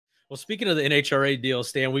Well, speaking of the NHRA deal,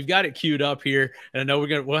 Stan, we've got it queued up here, and I know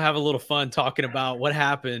we'll have a little fun talking about what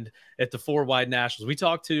happened at the 4-wide nationals. We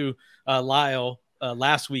talked to Lyle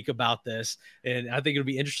last week about this, and I think it'll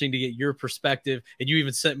be interesting to get your perspective. And you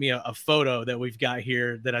even sent me a photo that we've got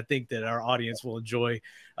here that I think that our audience will enjoy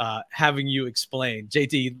having you explain.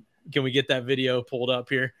 JT, can we get that video pulled up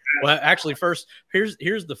here? Well, actually, first, here's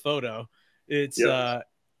the photo. It's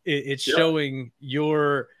it's showing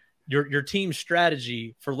your team's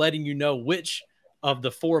strategy for letting you know which of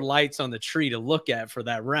the 4 lights on the tree to look at for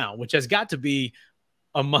that round, which has got to be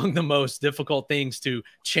among the most difficult things to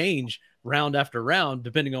change round after round,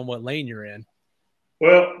 depending on what lane you're in.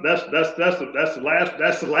 Well, that's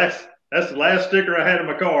the last sticker I had in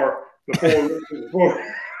my car before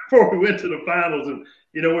we went to the finals. And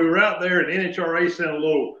we were out there, and NHRA sent a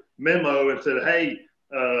little memo and said, "Hey,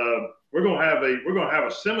 we're gonna have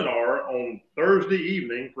a seminar on Thursday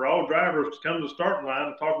evening for all drivers to come to the starting line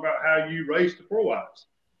and talk about how you race the 4-wides."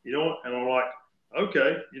 And I'm like,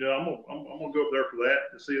 okay, I'm gonna go up there for that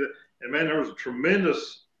and see that. And man, there was a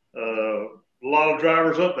tremendous lot of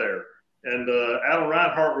drivers up there. And Alan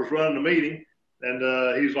Reinhart was running the meeting, and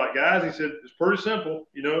he was like, "Guys," he said, "it's pretty simple.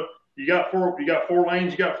 You got 4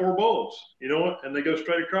 lanes, you got 4 bulbs, and they go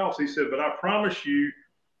straight across." He said, "But I promise you,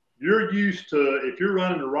 you're used to, if you're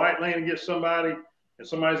running the right lane against somebody and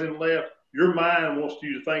somebody's in the left, your mind wants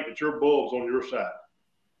you to think that your bulb's on your side.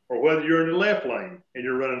 Or whether you're in the left lane and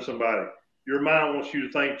you're running somebody, your mind wants you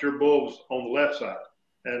to think your bulb's on the left side."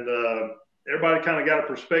 And everybody kind of got a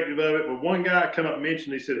perspective of it. But one guy come up and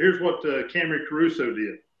mentioned, he said, "Here's what Camry Caruso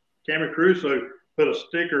did. Camry Caruso put a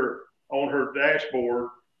sticker on her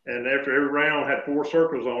dashboard, and after every round had 4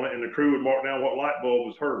 circles on it, and the crew would mark down what light bulb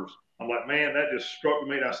was hers." I'm like, man, that just struck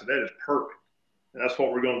me. I said, that is perfect. And that's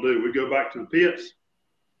what we're going to do. We go back to the pits.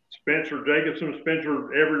 Spencer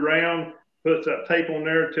every round puts that tape on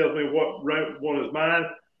there, tells me what one is mine.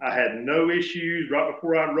 I had no issues. Right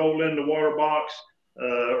before I roll in the water box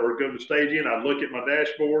or go to the stage in, I look at my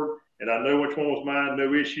dashboard and I know which one was mine.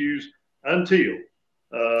 No issues until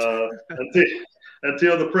the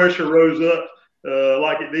pressure rose up.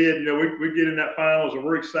 Like it did, we get in that finals and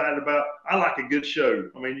we're excited about. I like a good show.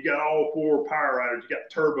 I mean, you got all 4 power riders. You got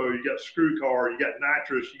turbo, you got screw car, you got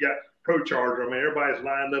nitrous, you got pro charger. I mean, everybody's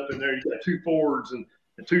lined up in there. You got 2 Fords and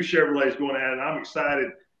 2 Chevrolets going at it. And I'm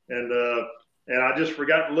excited, and I just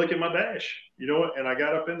forgot to look at my dash, and I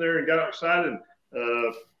got up in there and got excited.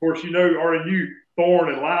 Of course, RNU, Thorne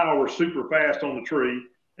and Lyle were super fast on the tree,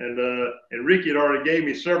 and Ricky had already gave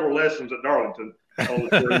me several lessons at Darlington on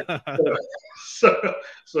the tree. So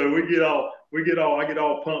I get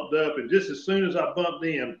all pumped up, and just as soon as I bumped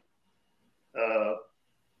in,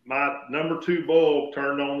 my number 2 bulb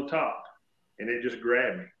turned on the top, and it just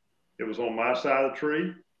grabbed me. It was on my side of the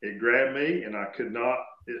tree. It grabbed me, and I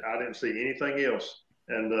didn't see anything else.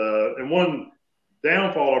 And one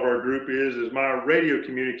downfall of our group is my radio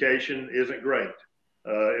communication isn't great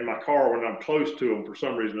in my car when I'm close to them for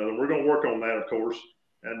some reason or other. We're going to work on that, of course.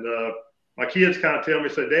 And my kids kind of tell me,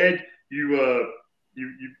 say, "Dad, you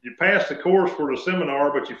passed the course for the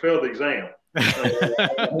seminar, but you failed the exam."